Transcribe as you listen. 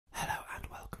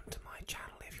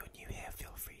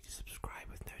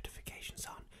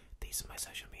These are my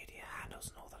social media handles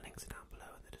and all the links are down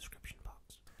below in the description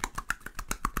box.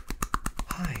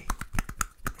 Hi.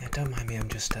 Yeah, don't mind me, I'm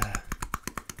just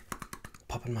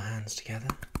popping my hands together.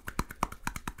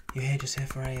 You're just here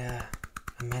for a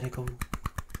medical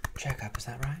checkup, is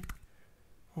that right?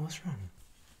 Oh, what's wrong?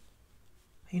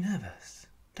 Are you nervous?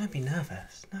 Don't be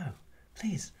nervous. No,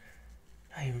 please.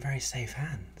 No, you're in very safe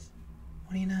hands.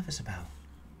 What are you nervous about?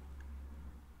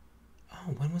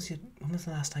 Oh, when was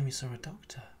the last time you saw a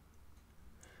doctor?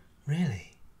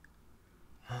 Really?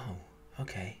 Oh,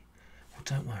 okay. Well,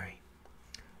 don't worry.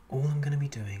 All I'm going to be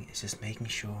doing is just making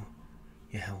sure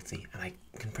you're healthy, and I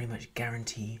can pretty much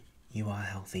guarantee you are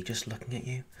healthy. Just looking at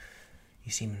you,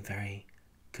 you seem in very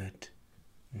good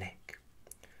nick.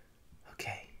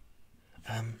 Okay.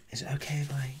 Is it okay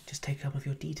if I just take a couple of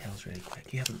your details really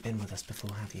quick? You haven't been with us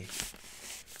before, have you?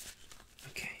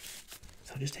 Okay.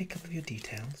 So I'll just take a couple of your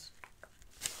details.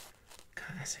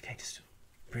 That's okay, just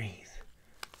breathe.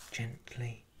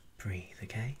 Gently breathe,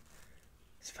 okay?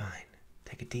 It's fine.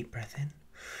 Take a deep breath in.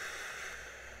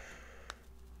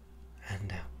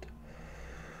 And out.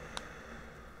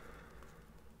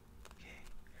 Okay.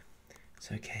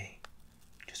 It's okay.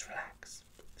 Just relax.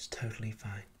 It's totally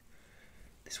fine.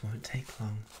 This won't take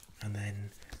long, and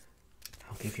then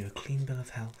I'll give you a clean bill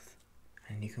of health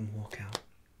and you can walk out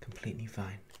completely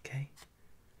fine, okay?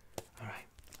 Alright,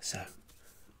 so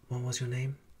what was your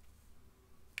name?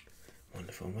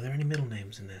 Wonderful. Were there any middle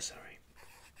names in there? Sorry.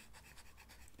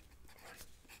 Right.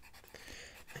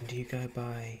 And do you go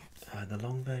by the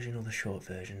long version or the short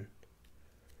version?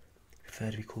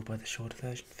 Prefer to be called by the short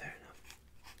version? Fair enough.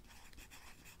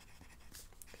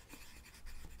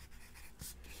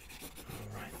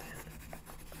 Alright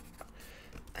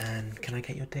then. And can I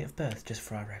get your date of birth just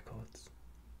for our records?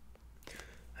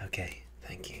 Okay,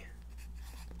 thank you.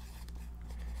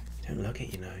 You don't look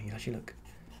it, you know. You actually look...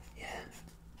 Yeah.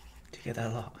 Do you get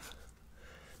that a lot?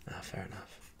 Ah, fair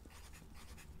enough.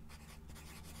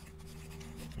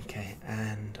 Okay,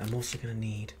 and I'm also going to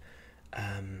need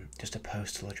just a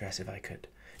postal address if I could.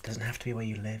 It doesn't have to be where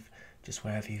you live, just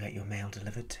wherever you get your mail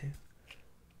delivered to.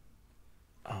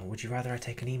 Oh, would you rather I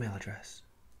take an email address?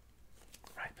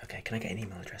 Right, okay, can I get an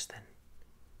email address then?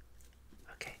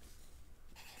 Okay.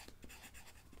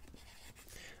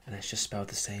 And it's just spelled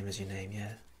the same as your name,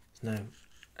 yeah? There's no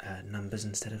numbers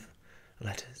instead of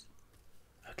letters?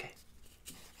 Okay.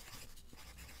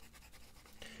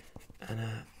 And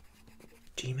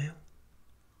Gmail?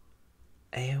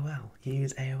 AOL? You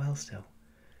use AOL still?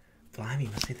 Blimey,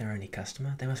 must be their only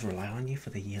customer. They must rely on you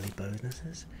for the yearly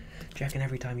bonuses. Do you reckon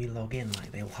every time you log in,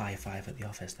 like, they'll high five at the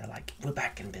office? They're like, we're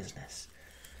back in business.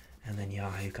 And then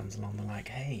Yahoo comes along, they're like,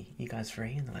 hey, you guys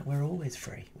free? And they're like, we're always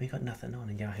free. We got nothing on.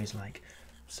 And Yahoo's like,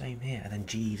 same here. And then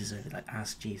Jeeves is like,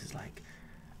 asks Jeeves, like,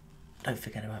 don't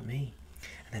forget about me.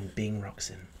 And then Bing rocks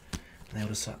in. And they all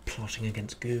just start plotting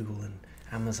against Google and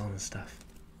Amazon and stuff.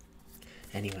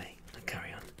 Anyway, I'll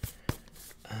carry on.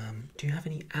 Do you have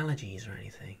any allergies or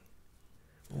anything?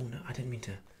 Oh no, I didn't mean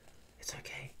to. It's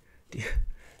okay.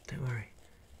 Don't worry.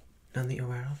 None that you're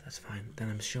aware of? That's fine. Then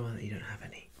I'm sure that you don't have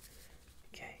any.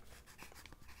 Okay.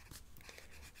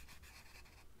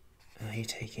 Are you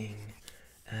taking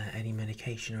any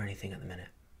medication or anything at the minute?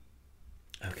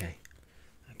 Okay.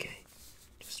 Okay.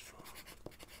 Just for...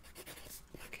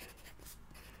 Okay.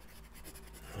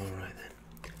 Alright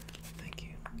then. Thank you.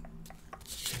 I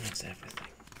think that's everything.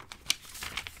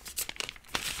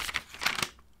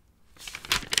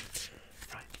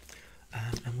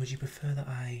 And would you prefer that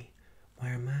I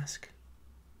wear a mask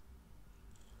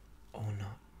or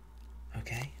not?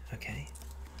 Okay, okay.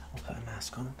 I'll put a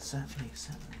mask on, certainly,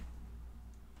 certainly.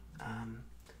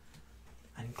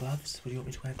 And gloves? Would you want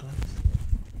me to wear gloves?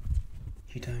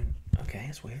 You don't? Okay,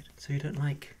 that's weird. So you don't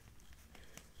like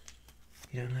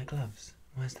gloves?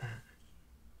 Why's that?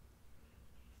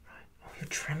 Right. Oh, you're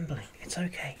trembling. It's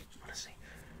okay, honestly.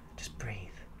 Just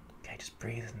breathe. Okay, just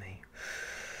breathe with me.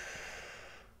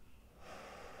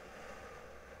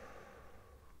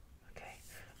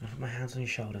 I'm going to put my hands on your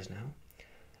shoulders now.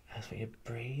 As you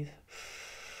breathe,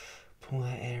 pull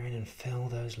that air in and fill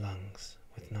those lungs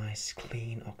with nice,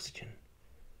 clean oxygen.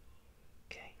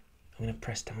 Okay, I'm going to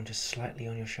press down just slightly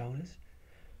on your shoulders.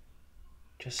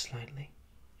 Just slightly,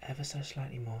 ever so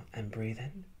slightly more, and breathe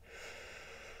in.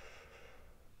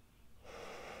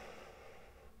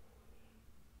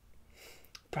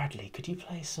 Bradley, could you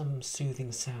play some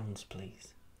soothing sounds,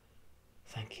 please?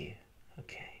 Thank you.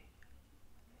 Okay.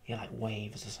 Yeah, like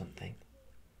waves or something.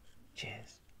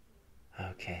 Cheers.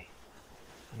 Okay.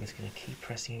 I'm just going to keep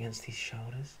pressing against these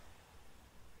shoulders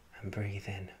and breathe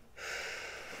in.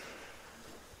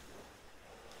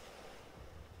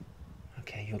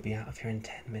 Okay, you'll be out of here in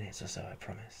 10 minutes or so, I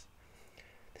promise.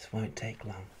 This won't take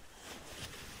long.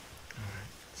 Alright,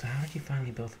 so how did you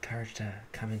finally build the courage to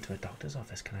come into a doctor's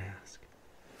office, can I ask?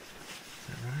 Is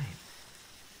that right?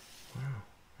 Wow,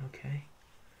 okay.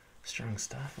 Strong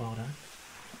stuff, well done.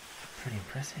 Pretty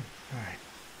impressive. Alright.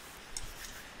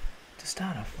 To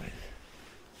start off with,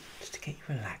 just to get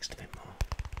you relaxed a bit more,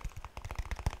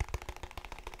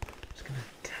 I'm just going to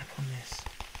tap on this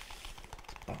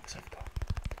box I've got.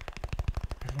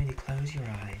 And when you close your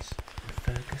eyes and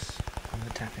focus on the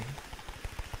tapping,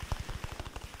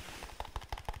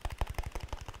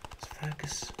 just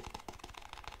focus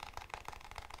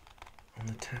on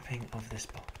the tapping of this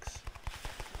box.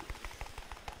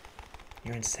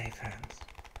 You're in safe hands.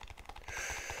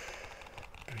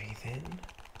 Breathe in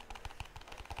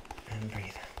and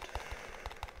breathe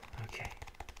out. Okay.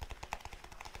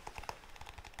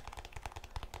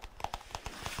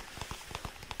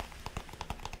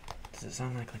 Does it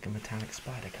sound like a metallic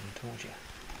spider coming towards you?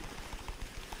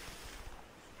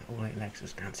 All 8 legs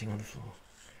was dancing on the floor.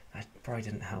 That probably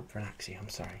didn't help relax you, I'm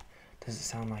sorry. Does it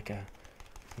sound like a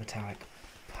metallic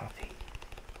puppy?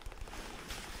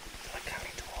 Like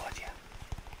coming towards you?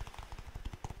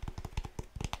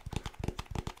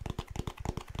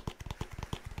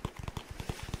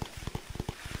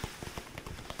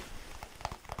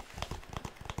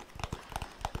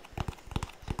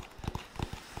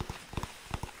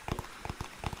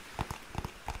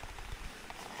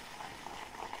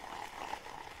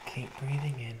 Keep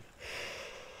breathing in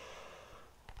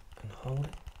and hold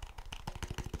it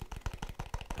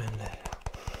and let it out.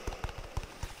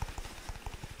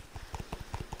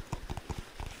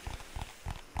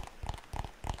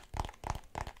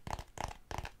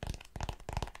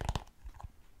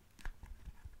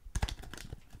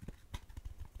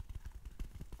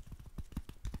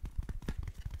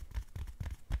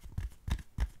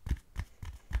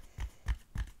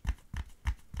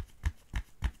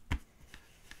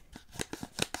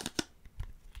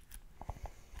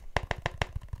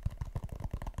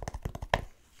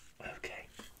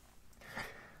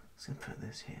 So put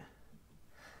this here.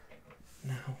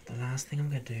 Now, the last thing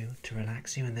I'm going to do to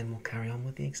relax you, and then we'll carry on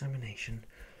with the examination.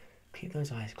 Keep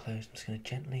those eyes closed. I'm just going to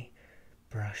gently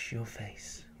brush your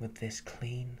face with this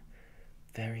clean,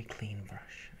 very clean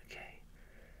brush. Okay.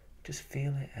 Just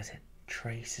feel it as it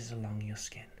traces along your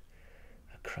skin.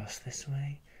 Across this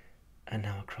way, and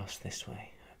now across this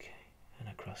way. Okay. And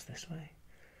across this way.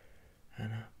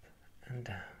 And up and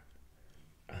down.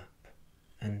 Up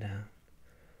and down.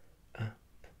 Up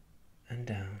and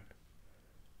down,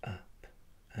 up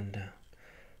and down.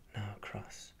 Now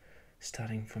across,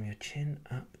 starting from your chin,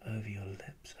 up over your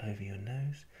lips, over your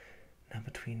nose, now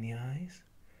between the eyes,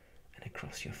 and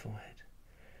across your forehead.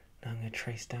 Now I'm going to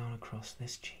trace down across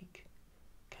this cheek,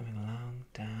 coming along,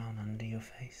 down under your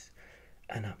face,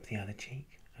 and up the other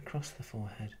cheek, across the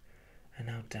forehead, and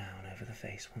now down over the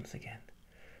face once again.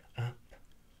 Up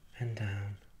and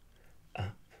down,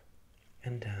 up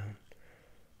and down,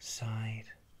 side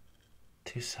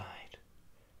to side,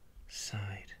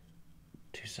 side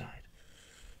to side.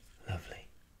 Lovely,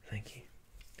 thank you.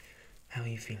 How are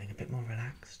you feeling? A bit more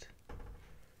relaxed?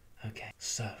 Okay,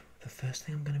 so the first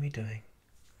thing I'm going to be doing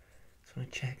is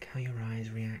want to check how your eyes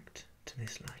react to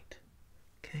this light.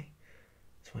 Okay,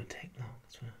 this won't take long.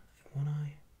 Just want to in one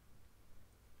eye.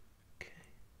 Okay,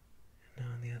 and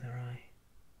now in the other eye.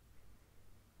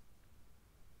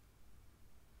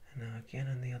 And now again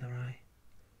in the other eye.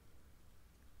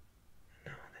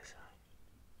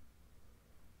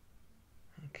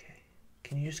 Okay,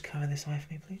 can you just cover this eye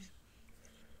for me, please?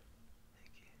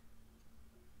 Thank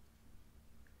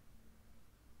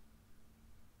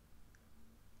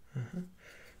you.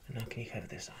 And now can you cover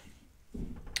this eye?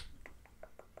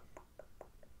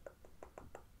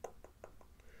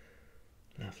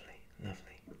 Lovely,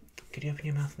 lovely. Could you open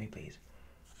your mouth for me, please?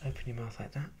 Open your mouth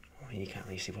like that. Well, you can't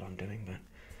really see what I'm doing, but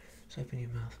just open your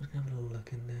mouth. Let's have a little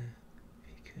look in there, if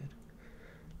you could.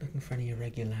 Looking for any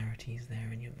irregularities there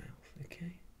in your mouth,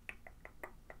 okay?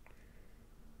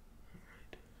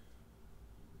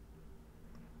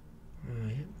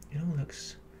 Alright. Yeah, it all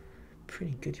looks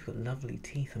pretty good. You've got lovely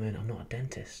teeth. I mean, I'm not a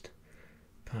dentist,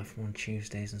 apart from on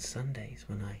Tuesdays and Sundays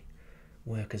when I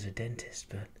work as a dentist,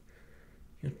 but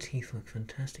your teeth look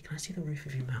fantastic. Can I see the roof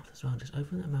of your mouth as well? Just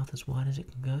open that mouth as wide as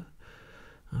it can go.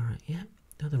 Alright, yeah.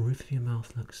 Now the roof of your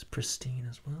mouth looks pristine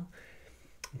as well.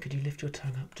 And could you lift your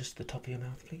tongue up just the top of your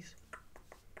mouth, please?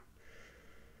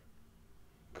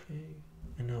 Okay.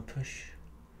 And now push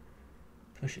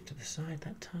it to the side,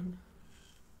 that tongue.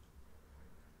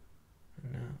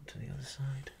 And now to the other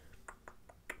side.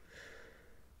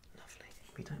 Lovely.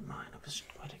 If you don't mind, I'll just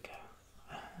let it go.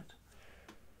 Ahead.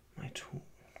 at all.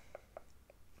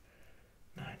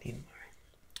 No, I needn't worry.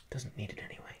 Doesn't need it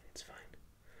anyway, it's fine.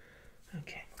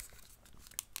 Okay.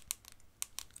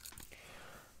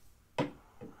 Now,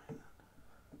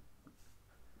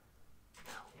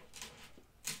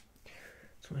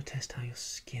 just want to test how your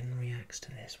skin reacts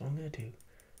to this. What I'm going to do,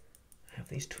 I have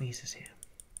these tweezers here.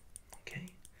 Okay?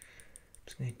 I'm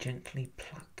just going to gently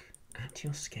pluck at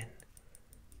your skin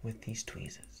with these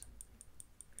tweezers.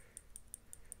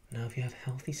 Now, if you have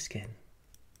healthy skin,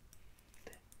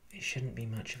 it shouldn't be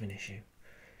much of an issue. You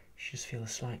should just feel a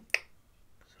slight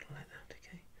sort of like that,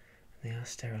 okay? And they are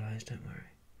sterilised, don't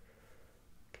worry.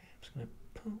 Okay, I'm just going to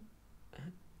pull.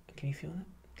 Can you feel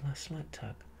that? Last slight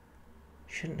tug.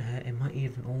 Shouldn't hurt, it might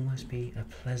even almost be a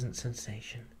pleasant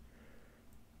sensation.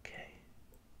 Okay.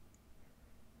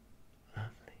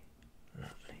 Lovely,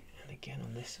 lovely. And again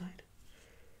on this side.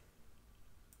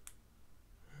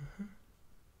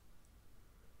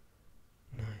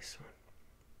 Nice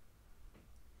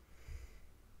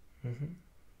one.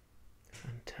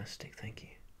 Fantastic, thank you.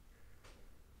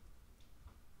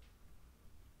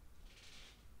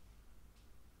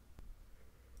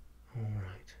 All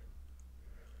right.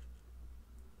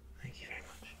 Thank you very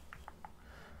much.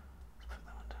 Let's put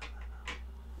that one down there now.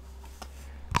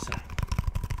 So,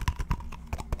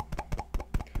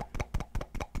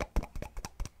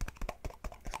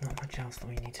 there's not much else that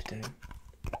we need to do.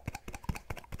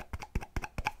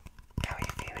 How are you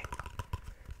feeling?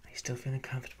 Are you still feeling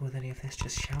comfortable with any of this?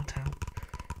 Just shout out.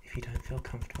 If you don't feel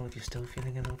comfortable, if you're still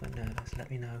feeling a little bit nervous, let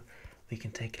me know. We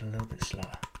can take it a little bit slower.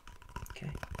 Okay?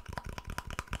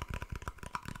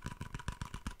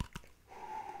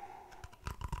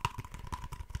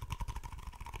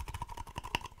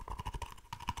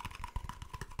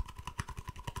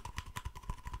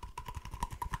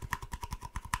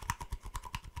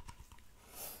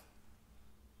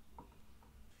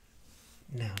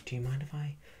 Now, do you mind if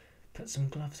I put some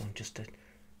gloves on just to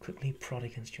quickly prod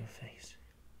against your face?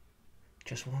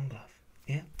 Just one glove?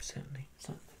 Yeah, certainly.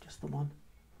 Certainly. Just the one.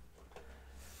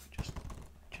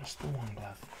 Just the one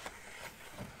glove.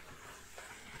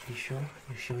 You sure?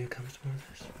 You sure you're comfortable with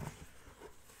this?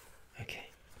 Okay.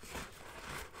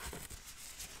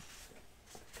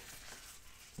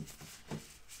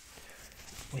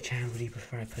 Which hand would you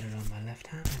prefer I put it on? My left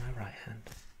hand or my right hand?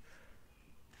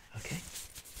 Okay.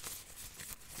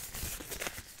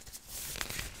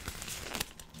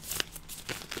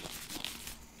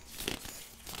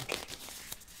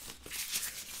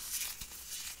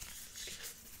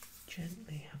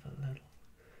 Gently have a little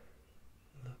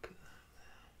look at that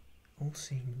there. All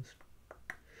seems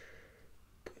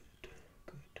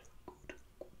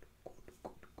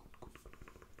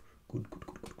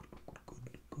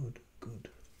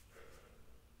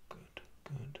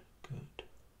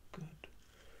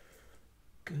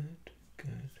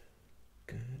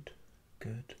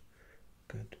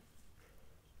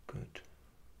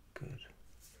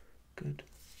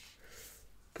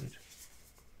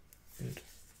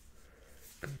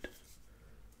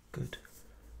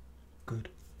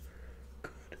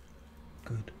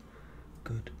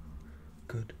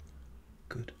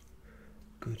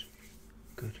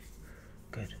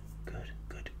good,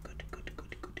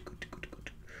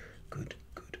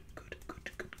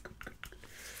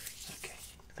 Okay,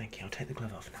 thank you. I'll take the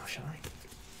glove off now, shall I?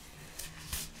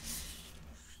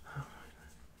 Alright.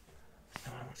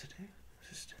 Now what I want to do is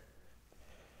just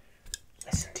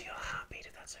listen to your heartbeat,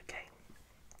 if that's okay.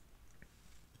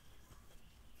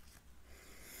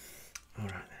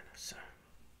 Alright then, so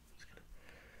I'm just going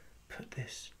to put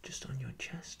this just on your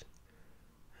chest.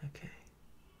 Okay.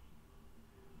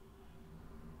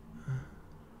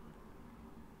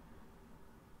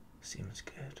 Seems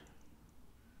good.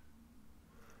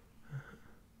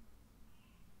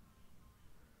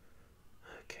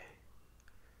 Okay.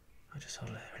 I'll just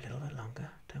hold it there a little bit longer,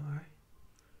 don't worry.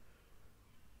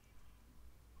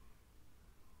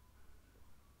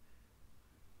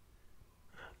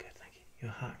 Oh, good, thank you.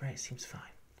 Your heart rate seems fine.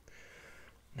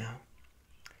 Now,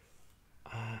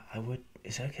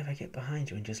 is it okay if I get behind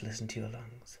you and just listen to your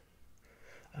lungs?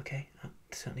 Okay,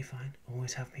 certainly fine.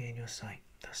 Always have me in your sight.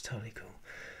 That's totally cool.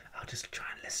 I'll just try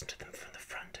and listen to them from the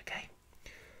front, okay?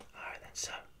 Alright then,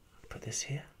 so, I'll put this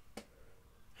here.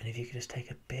 And if you could just take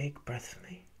a big breath for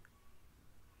me.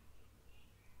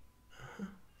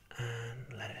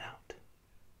 And let it out.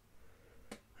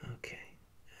 Okay,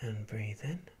 and breathe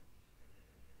in.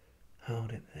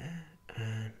 Hold it there,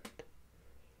 and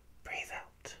breathe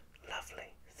out.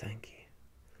 Lovely, thank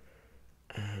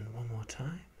you. And one more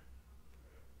time.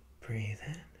 Breathe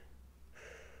in.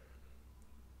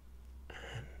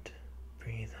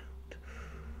 Breathe out.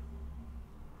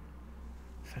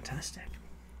 Fantastic.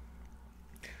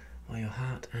 Well, your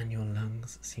heart and your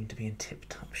lungs seem to be in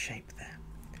tip-top shape there.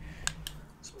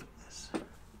 Let's put this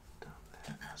down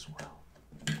there as well.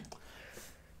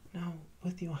 Now,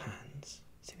 with your hands,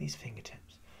 see these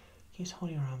fingertips? Can you just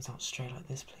hold your arms out straight like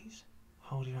this, please?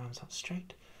 Hold your arms out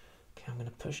straight. Okay, I'm going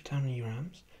to push down on your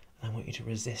arms, and I want you to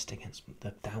resist against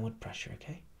the downward pressure,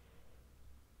 okay?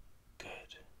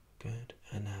 Good, good.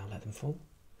 And now let them fall.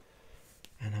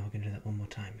 And now we're going to do that one more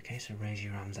time, okay? So raise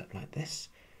your arms up like this.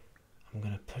 I'm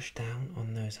going to push down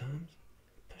on those arms.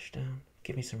 Push down.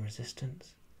 Give me some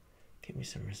resistance. Give me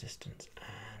some resistance.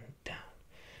 And down.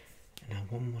 And now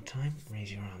one more time.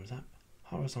 Raise your arms up.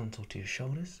 Horizontal to your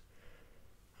shoulders.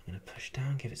 I'm going to push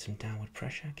down. Give it some downward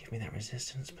pressure. Give me that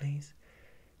resistance, please.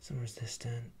 Some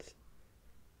resistance.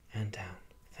 And down.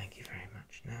 Thank you very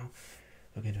much. Now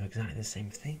we're going to do exactly the same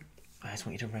thing. I just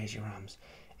want you to raise your arms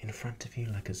in front of you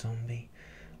like a zombie,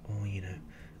 or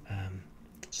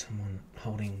someone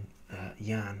holding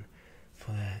yarn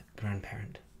for their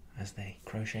grandparent as they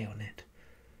crochet or knit.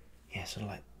 Yeah, sort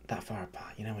of like that far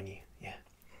apart, you know, when you, yeah,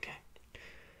 okay.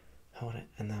 Hold it,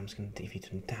 and now I'm just going to give you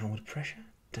some downward pressure.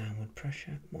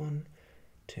 1,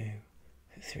 2,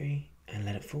 3, and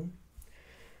let it fall.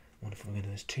 Wonderful. We're going to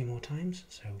do this 2 more times.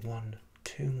 So 1,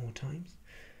 2 more times.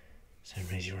 So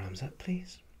raise your arms up,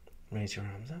 please. Raise your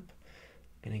arms up.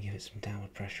 I'm going to give it some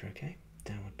downward pressure, okay?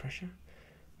 Downward pressure.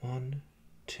 1,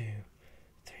 2,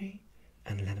 3,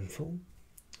 and let them fall.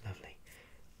 Lovely.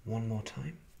 One more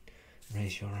time.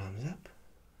 Raise your arms up.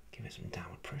 Give it some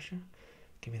downward pressure.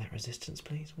 Give me that resistance,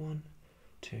 please. 1,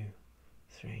 2,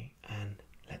 3, and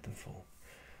let them fall.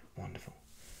 Wonderful.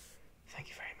 Thank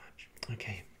you very much.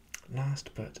 Okay, last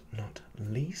but not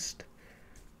least,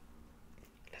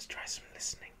 let's try some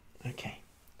listening. Okay,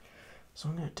 so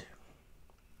I'm going to do,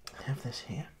 I have this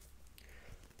here,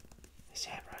 this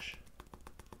hairbrush.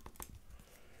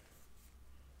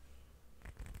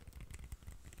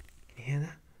 Can you hear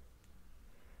that?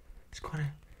 It's quite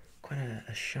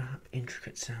a sharp,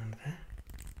 intricate sound there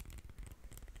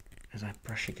as I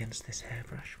brush against this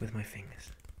hairbrush with my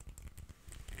fingers.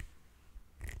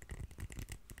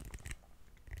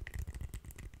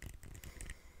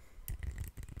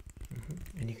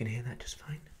 And you can hear that just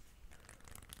fine.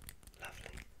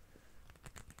 Lovely.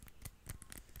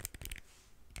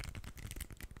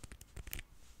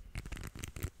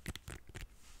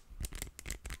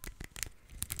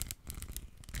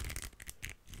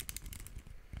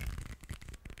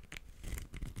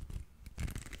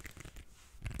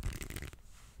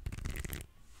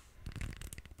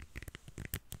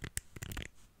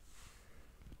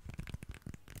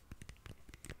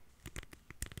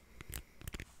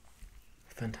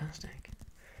 Fantastic.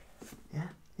 Yeah,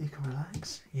 you can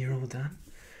relax. You're all done.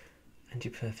 And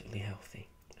you're perfectly healthy.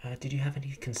 Did you have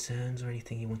any concerns or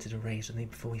anything you wanted to raise with me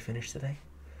before we finish today?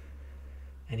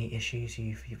 Any issues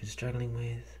you've been struggling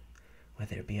with?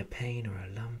 Whether it be a pain or a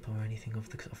lump or anything of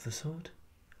the sort?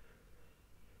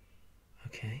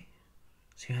 Okay.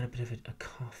 So you had a bit of a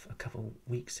cough a couple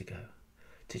weeks ago.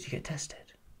 Did you get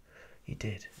tested? You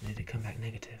did. Did it come back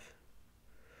negative?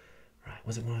 Right.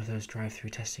 Was it one of those drive-through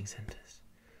testing centres?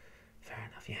 Fair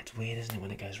enough. Yeah, it's weird, isn't it,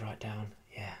 when it goes right down?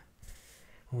 Yeah.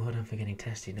 Well done for getting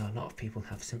tested. No, a lot of people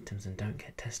have symptoms and don't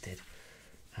get tested,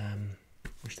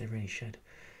 which they really should,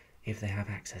 if they have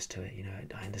access to it. You know,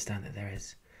 I understand that there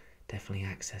is definitely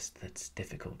access that's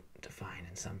difficult to find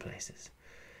in some places.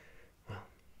 Well,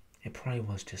 it probably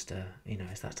was just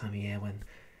it's that time of year when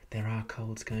there are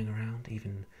colds going around,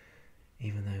 even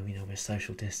though, you know, we're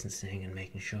social distancing and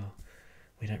making sure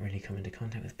we don't really come into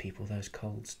contact with people, those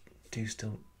colds do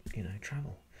still, you know,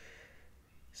 travel.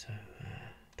 So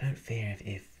don't fear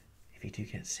if you do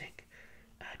get sick.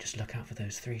 Just look out for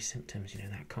those 3 symptoms, you know,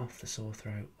 that cough, the sore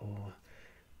throat, or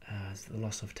the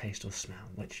loss of taste or smell,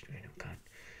 which, you know, kind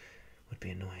of would be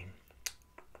annoying.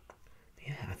 But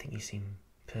yeah, I think you seem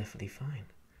perfectly fine.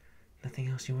 Nothing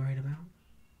else you're worried about?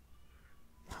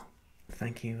 Well,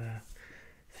 thank you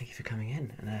for coming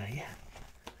in, and yeah,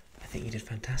 I think you did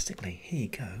fantastically. Here you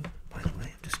go. By the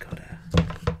way, I've just got a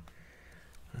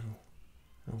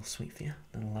little sweet for you,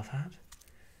 little love heart.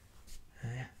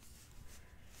 Yeah.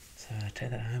 So take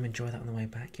that home, enjoy that on the way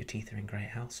back. Your teeth are in great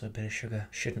health, so a bit of sugar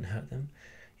shouldn't hurt them.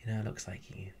 You know, it looks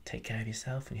like you take care of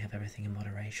yourself and you have everything in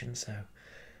moderation, so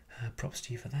props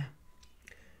to you for that.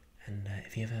 And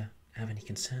if you ever have any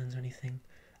concerns or anything,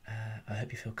 I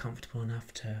hope you feel comfortable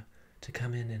enough to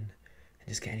come in and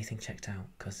just get anything checked out,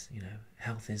 because, you know,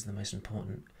 health is the most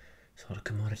important sort of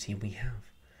commodity we have.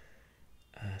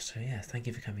 So yeah, thank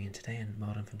you for coming in today, and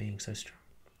well done for being so strong.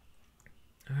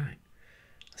 Alright,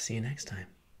 I'll see you next time.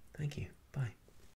 Thank you. Bye.